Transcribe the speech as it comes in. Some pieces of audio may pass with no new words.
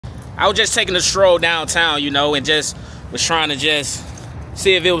I was just taking a stroll downtown, you know, and just was trying to just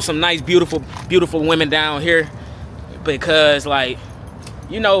see if it was some nice, beautiful women down here. Because, like,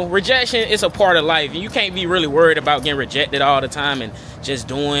 you know, rejection is a part of life. And you can't be really worried about getting rejected all the time and just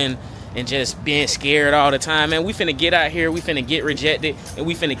doing and just being scared all the time. Man, we finna get out here, we finna get rejected, and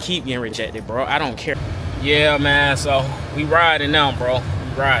we finna keep getting rejected, bro. I don't care. Yeah, man, so we riding now, bro.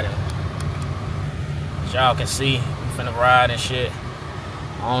 We riding. As y'all can see, we finna ride and shit.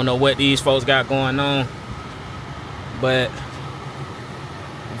 I don't know what these folks got going on, but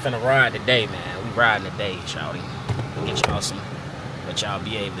we finna ride today, man. We riding today, shawty. Get y'all some, what y'all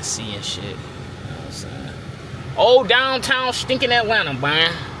be able to see and shit. You know what I'm saying? Old downtown stinking Atlanta,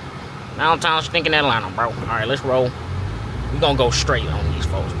 man. Downtown stinking Atlanta, bro. Alright, let's roll. We gonna go straight on these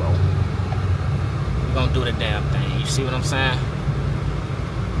folks, bro. We gonna do the damn thing. You see what I'm saying?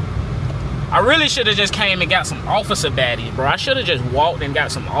 I really should have just came and got some officer baddies, bro. I should have just walked and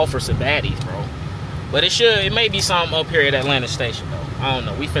got some officer baddies, bro. But it may be something up here at Atlanta Station, though. I don't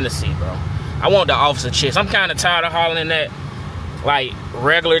know. We finna see, bro. I want the officer chicks. I'm kind of tired of hollering at, like,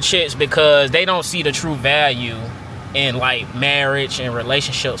 regular chicks because they don't see the true value in, like, marriage and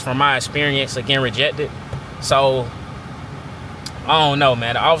relationships from my experience of getting rejected. So, I don't know,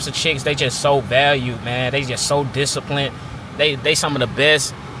 man. The officer chicks, they just so valued, man. They just so disciplined. They some of the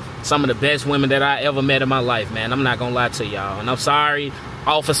best women that I ever met in my life, man. I'm not gonna lie to y'all. And I'm sorry,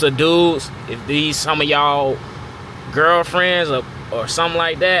 officer dudes, if these some of y'all girlfriends or something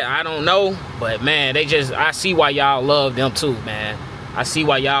like that, I don't know. But, man, I see why y'all love them too, man. I see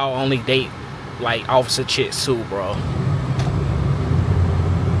why y'all only date, like, officer chicks too, bro.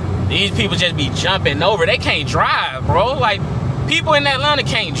 These people just be jumping over. They can't drive, bro. Like, people in Atlanta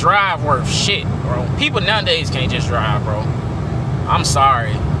can't drive worth shit, bro. People nowadays can't just drive, bro. I'm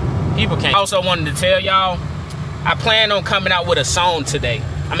sorry. People can't. I also wanted to tell y'all, I plan on coming out with a song today.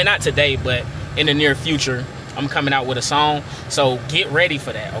 I mean, not today, but in the near future, I'm coming out with a song. So get ready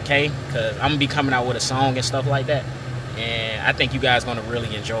for that, okay? Because I'm gonna be coming out with a song and stuff like that. And I think you guys gonna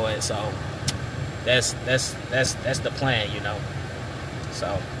really enjoy it. So that's the plan, you know.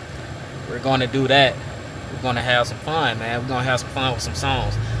 So we're gonna do that. We're gonna have some fun, man. We're gonna have some fun with some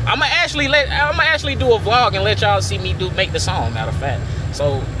songs. I'm gonna actually do a vlog and let y'all see me make the song, matter of fact.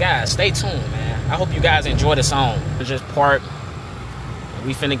 So guys, stay tuned, man. I hope you guys enjoy the song. We're just park.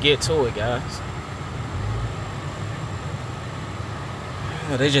 We finna get to it, guys.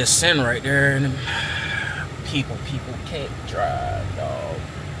 Oh, they just sitting right there, and people can't drive, dog.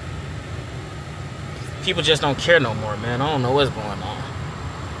 People just don't care no more, man. I don't know what's going on.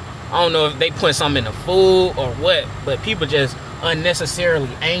 I don't know if they put something in the food or what, but people just unnecessarily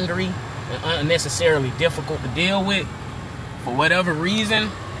angry and unnecessarily difficult to deal with for whatever reason.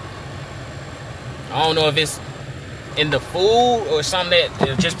 I don't know if it's in the food or something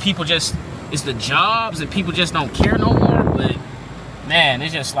that just people just, it's the jobs and people just don't care no more, but man,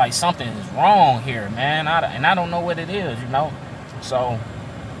 it's just like something is wrong here, man. I don't know what it is, you know. So,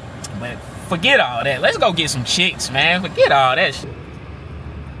 but forget all that. Let's go get some chicks, man. Forget all that shit.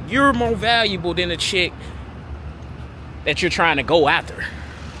 You're more valuable than the chick that you're trying to go after,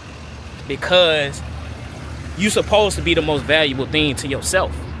 because you're supposed to be the most valuable thing to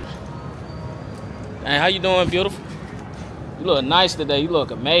yourself. Hey, how you doing, beautiful? You look nice today. You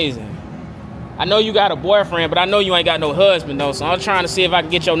look amazing. I know you got a boyfriend, but I know you ain't got no husband, though, so I'm trying to see if I can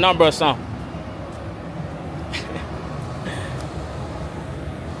get your number or something.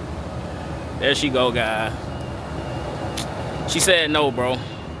 There she go, guys. She said no, bro.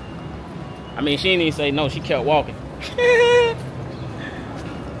 I mean, she didn't even say no. She kept walking.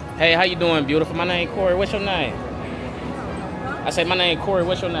 Hey, how you doing, beautiful? My name Corey. What's your name? I say my name Corey.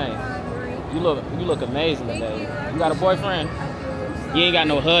 What's your name? You look amazing today. You got a boyfriend? You ain't got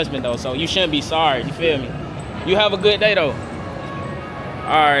no husband, though, so you shouldn't be sorry. You feel me? You have a good day, though.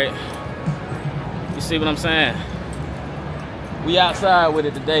 All right. You see what I'm saying? We outside with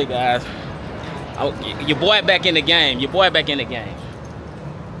it today, guys. Oh, your boy back in the game. Your boy back in the game.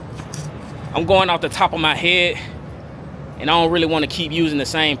 I'm going off the top of my head, and I don't really want to keep using the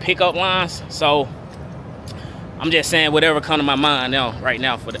same pickup lines, so I'm just saying whatever comes to my mind now, right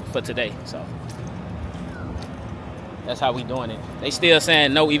now for today. So that's how we doing it. They still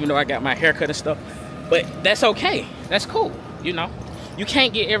saying no, even though I got my haircut and stuff, but that's okay. That's cool, you know. You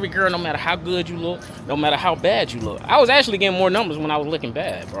can't get every girl no matter how good you look, no matter how bad you look. I was actually getting more numbers when I was looking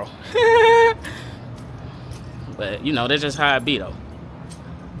bad, bro. But, you know, that's just how it be, though.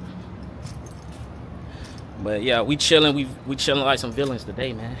 But, yeah, we chilling. We chilling like some villains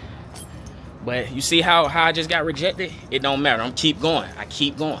today, man. But you see how I just got rejected? It don't matter. I'm keep going. I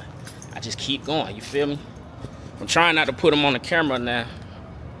keep going. I just keep going. You feel me? I'm trying not to put them on the camera now.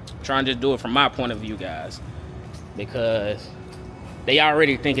 I'm trying to just do it from my point of view, guys, because they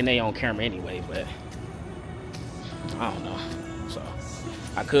already thinking they on camera anyway, but I don't know. So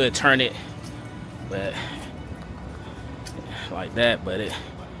I could turn it, but like that, but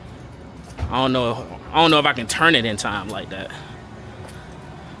I don't know if I can turn it in time like that.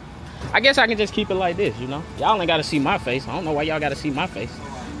 I guess I can just keep it like this, you know. Y'all ain't gotta see my face. I don't know why y'all gotta see my face.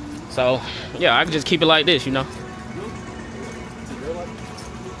 So yeah, I can just keep it like this, you know.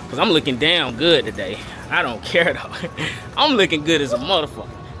 Cause I'm looking damn good today. I don't care though. I'm looking good as a motherfucker.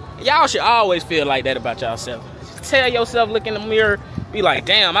 Y'all should always feel like that about yourself. Tell yourself, look in the mirror, be like,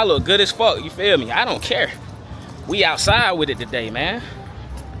 damn, I look good as fuck. You feel me? I don't care. We outside with it today, man.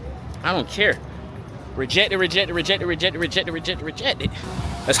 I don't care. Reject it, reject it, reject it, reject it, reject it, reject it, reject it.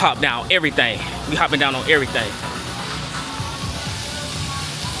 Let's hop down everything. We hopping down on everything.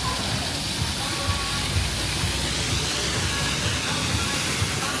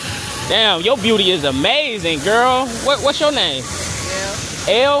 Damn, your beauty is amazing, girl. What's your name?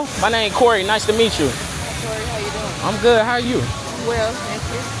 Elle. My name Corey. Nice to meet you. Hi, Corey. How you doing? I'm good. How are you? Well, thank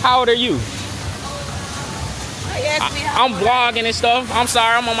you. How old are you? You asked me how I'm vlogging and stuff. I'm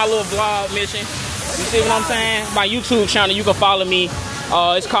sorry, I'm on my little vlog mission. You see what I'm saying? My YouTube channel, you can follow me.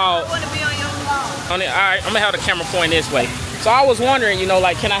 It's called. I want to be on your vlog. All right, I'm gonna have the camera point this way. So I was wondering, you know,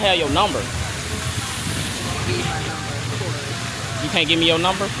 like, can I have your number? Give me my number, Corey. You can't give me your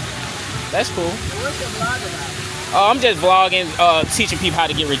number? That's cool. What's your vlog about? I'm just vlogging, teaching people how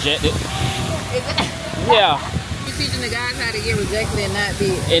to get rejected. Is it? Yeah. You teaching the guys how to get rejected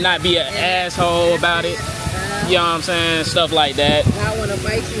And not be an asshole about it. You know what I'm saying? Stuff like that. I want to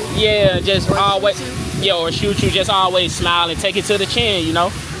fight you. Yeah, just Or always. shoot Yeah, or shoot you. Just always smile and take it to the chin, you know?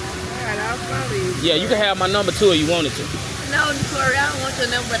 Alright, I'll follow you. Yeah, you can have my number too if you wanted to. No, Corey, I don't want your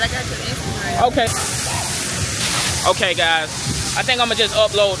number, but I got your Instagram. Okay. Okay, guys. I think I'm gonna just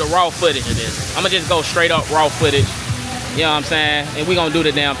upload the raw footage of this. I'm gonna just go straight up raw footage. You know what I'm saying? And we gonna do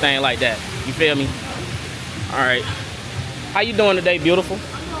the damn thing like that. You feel me? All right. How you doing today, beautiful? I'm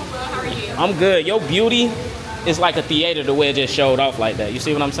doing well. How are you? I'm good. Your beauty is like a theater the way it just showed off like that. You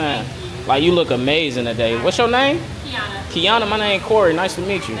see what I'm saying? Like, you look amazing today. What's your name? Kiana. Kiana, my name Corey. Nice to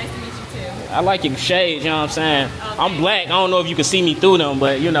meet you. Nice to meet you too. I like your shades, you know what I'm saying? I'm black. I don't know if you can see me through them,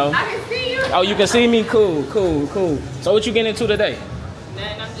 but you know. I can see you. Oh, you can see me? Cool, cool, cool. So what you getting into today?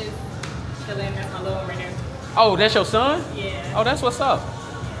 Then I'm just chilling. That's my little right there. Oh, that's your son? Yeah. Oh, that's what's up.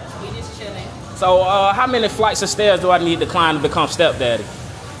 We just chilling. So how many flights of stairs do I need to climb to become stepdaddy?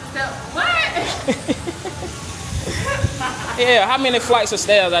 So what? Yeah, how many flights of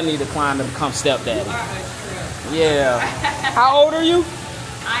stairs I need to climb to become stepdaddy? Yeah. How old are you?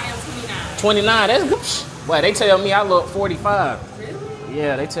 I am 29. 29. That's good. Boy, they tell me I look 45. Really?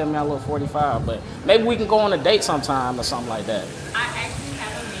 Yeah, they tell me I look 45, but maybe we can go on a date sometime or something like that. I actually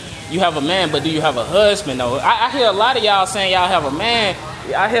have a man. You have a man, but do you have a husband though? I hear a lot of y'all saying y'all have a man.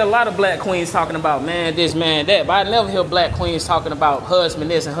 I hear a lot of black queens talking about man this, man that, but I never hear black queens talking about husband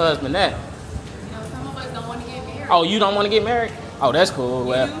this and husband that. You know, some of us don't want to get married. Oh, you don't want to get married? Oh, that's cool.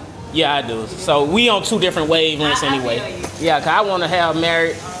 Well, yeah, I do. So we on two different wavelengths I anyway. feel you. Yeah, cause I want to have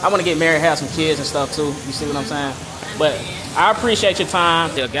married. I want to get married, have some kids and stuff too. You see what I'm saying? But I appreciate your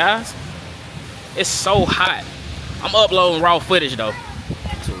time, yeah, guys. It's so hot. I'm uploading raw footage though.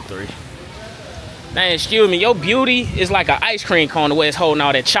 2, 3. Man, excuse me. Your beauty is like an ice cream cone the way it's holding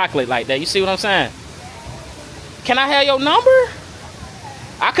all that chocolate like that. You see what I'm saying? Can I have your number?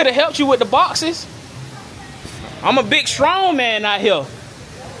 I could have helped you with the boxes. I'm a big strong man out here.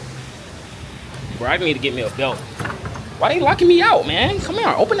 Bro, I need to get me a belt. Why they locking me out, man? Come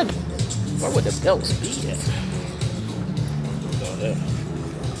here, open the... Where would the belts be at? Go there.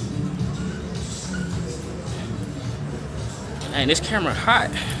 Man, this camera hot.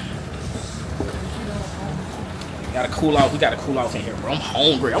 Gotta cool off. We gotta cool off in here, bro. I'm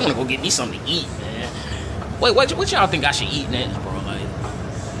hungry. I wanna go get me something to eat, man. Wait, what y'all think I should eat next, bro? Like,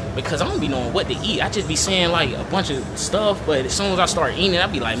 because I don't be knowing what to eat. I just be saying like a bunch of stuff, but as soon as I start eating it, I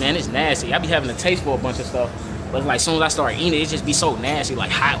be like, man, it's nasty. I be having a taste for a bunch of stuff, but like as soon as I start eating it, it just be so nasty.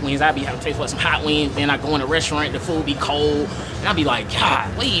 Like hot wings, I be having a taste for some hot wings. Then I go in a restaurant, the food be cold, and I be like,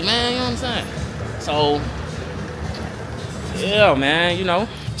 God, wait, man, you know what I'm saying? So, yeah, man, you know,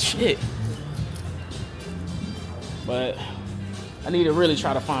 shit. But I need to really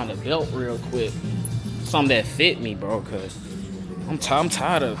try to find a belt real quick, something that fit me, bro, cause I'm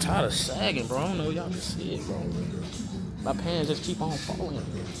tired of sagging, bro. I don't know if y'all can see it, bro. My pants just keep on falling.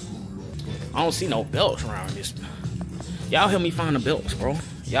 I don't see no belts around this. Y'all help me find the belts, bro.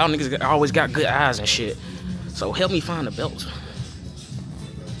 Y'all niggas always got good eyes and shit. So help me find the belts.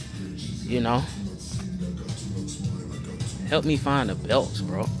 You know? Help me find the belts,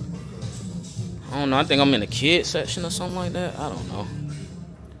 bro. I don't know. I think I'm in the kids section or something like that. I don't know.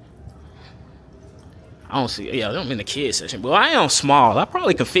 I don't see. Yeah, I'm in the kids section. But I am small. I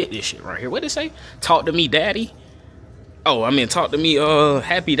probably can fit this shit right here. What did it say? Talk to me, daddy. Oh, I mean, talk to me,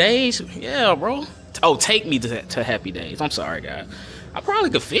 Happy Days. Yeah, bro. Oh, take me to Happy Days. I'm sorry, guys. I probably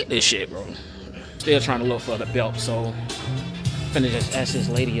could fit this shit, bro. Still trying to look for the belt, so finna just ask this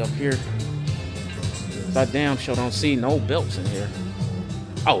lady up here. I damn sure don't see no belts in here.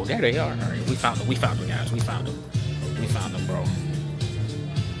 Oh, there they are. All right, we found them. We found them, guys. We found them. We found them, bro.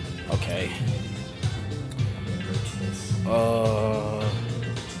 Okay.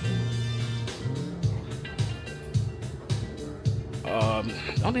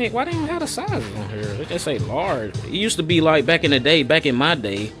 Why they don't have the sizes on here? They just say large. It used to be like back in the day, back in my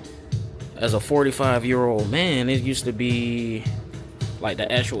day, as a 45-year-old man, it used to be like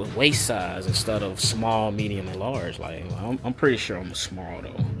the actual waist size instead of small, medium, and large. Like I'm pretty sure I'm small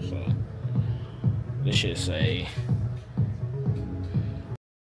though. So this should say.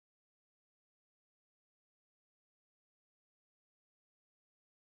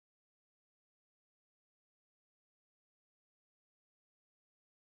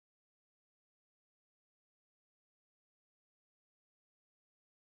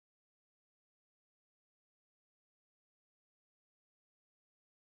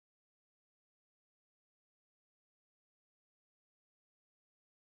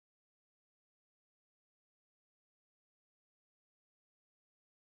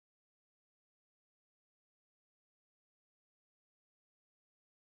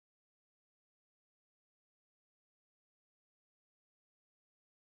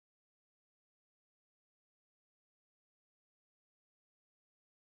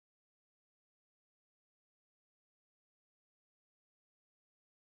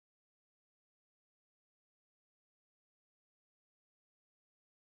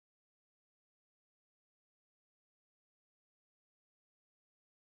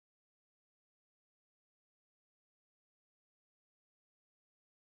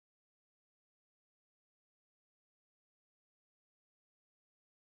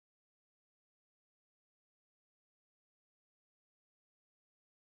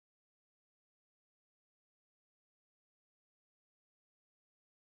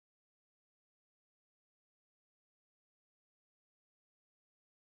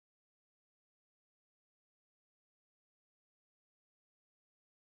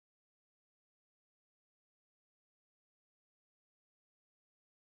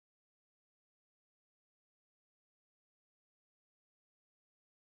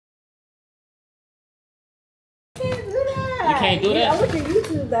 You can't do that? I look at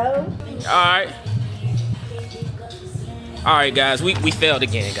YouTube though. Alright, guys, we failed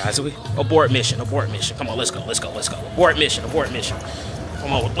again, guys. Abort mission. Come on, let's go. Abort mission.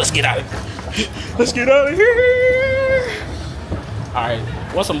 Come on, let's get out of here. Alright,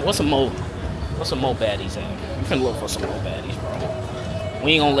 what's some more baddies at? We finna look for some more baddies, bro.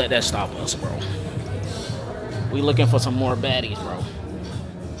 We ain't gonna let that stop us, bro. We looking for some more baddies, bro.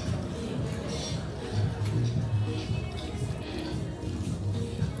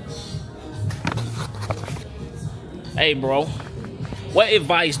 Hey, bro, what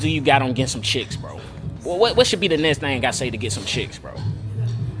advice do you got on getting some chicks, bro? Well, what should be the next thing I say to get some chicks, bro?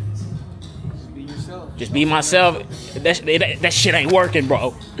 Be yourself. Just be myself. That shit ain't working,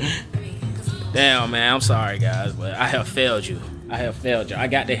 bro. Damn, man, I'm sorry, guys, but I have failed you. I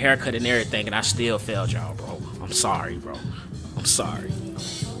got the haircut and everything, and I still failed y'all, bro. I'm sorry, bro. I'm sorry.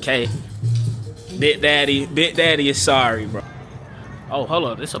 Okay? Big Daddy is sorry, bro. Oh, hold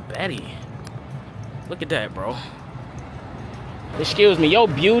on, this a baddie. Look at that, bro. Excuse me, your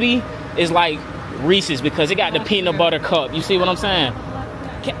beauty is like Reese's because it got the peanut butter cup. You see what I'm saying?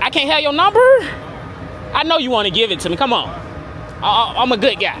 I can't have your number? I know you want to give it to me. Come on. I'm a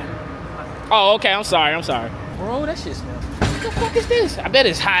good guy. Oh, okay. I'm sorry. Bro, that shit's... What the fuck is this? I bet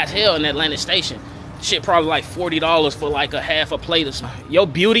it's high as hell in Atlantic Station. Shit probably like $40 for like a half a plate or something. Your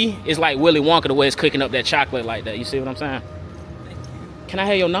beauty is like Willy Wonka the way it's cooking up that chocolate like that. You see what I'm saying? Can I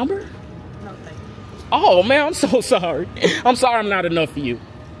have your number? Oh, man, I'm so sorry. I'm sorry I'm not enough for you.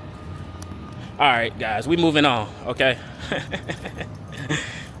 All right, guys, we moving on, okay?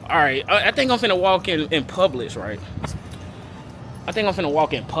 All right, I think I'm finna walk in Publix, right? I think I'm finna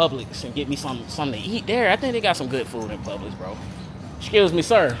walk in Publix and get me something to eat there. I think they got some good food in Publix, bro. Excuse me,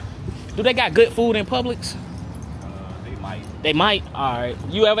 sir. Do they got good food in Publix? They might. They might? All right.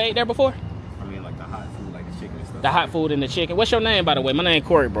 You ever ate there before? I mean, like the hot food, like the chicken and stuff. The hot food and the chicken. What's your name, by the way? My name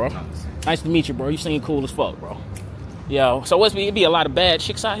Corey, bro. Nice to meet you, bro. You seem cool as fuck, bro. Yo, so it be a lot of bad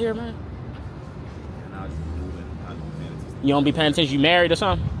chicks out here, man? And I was just moving. I was moving fantasy You don't be paying attention? You married or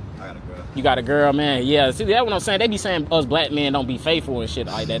something? I got a girl. You got a girl, man. Yeah, see, that's what I'm saying. They be saying us black men don't be faithful and shit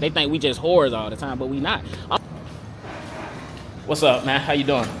like that. They think we just whores all the time, but we not. What's up, man? How you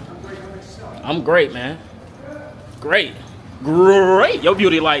doing? I'm great, man. Great. Great. Your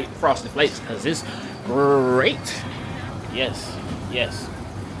beauty like Frosted Flakes, because it's great. Yes. Yes.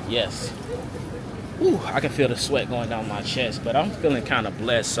 Yes. Ooh, I can feel the sweat going down my chest, but I'm feeling kind of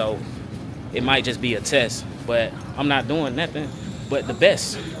blessed, so it might just be a test, but I'm not doing nothing but the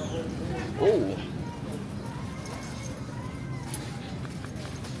best. Ooh.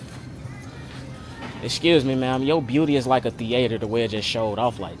 Excuse me, ma'am. Your beauty is like a theater the way it just showed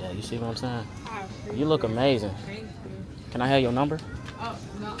off like that. You see what I'm saying? You look amazing. Thank you. Can I have your number? Oh,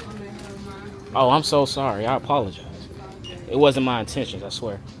 no, I'm gonna have mine. Oh, I'm so sorry. I apologize. It wasn't my intentions, I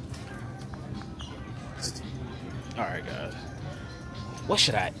swear. Alright, guys. What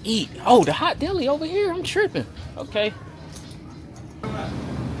should I eat? Oh, the hot deli over here. I'm tripping. Okay.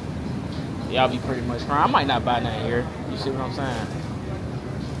 Y'all be pretty much crying. I might not buy nothing here. You see what I'm saying?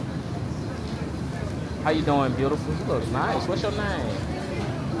 How you doing, beautiful? You look nice. What's your name?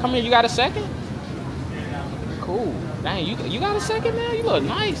 Come here. You got a second? Cool. Dang, you got a second, man? You look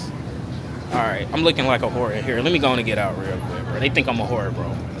nice. Alright, I'm looking like a whore here. Let me go on and get out real quick, bro. They think I'm a whore,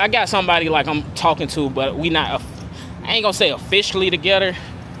 bro. I got somebody like I'm talking to, but we not... I ain't gonna say officially together,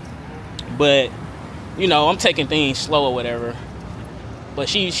 but you know, I'm taking things slow or whatever. But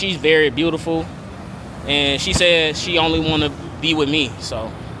she's very beautiful, and she said she only want to be with me.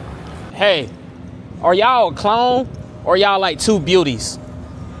 So, hey, are y'all a clone or y'all like two beauties?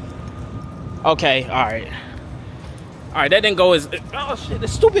 Okay, all right, that didn't go as oh shit. The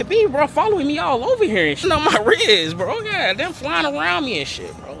stupid bee, bro, following me all over here and shit on my wrist, bro. Yeah, them flying around me and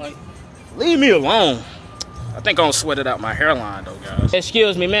shit, bro. Like, leave me alone. I think I'm gonna sweat it out my hairline though, guys.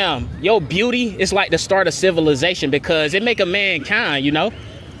 Excuse me, ma'am. Your beauty is like the start of civilization because it make a man kind, you know?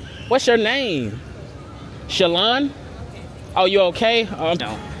 What's your name? Shalon? Oh, you okay?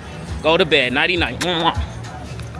 No. Go to bed. Nighty night.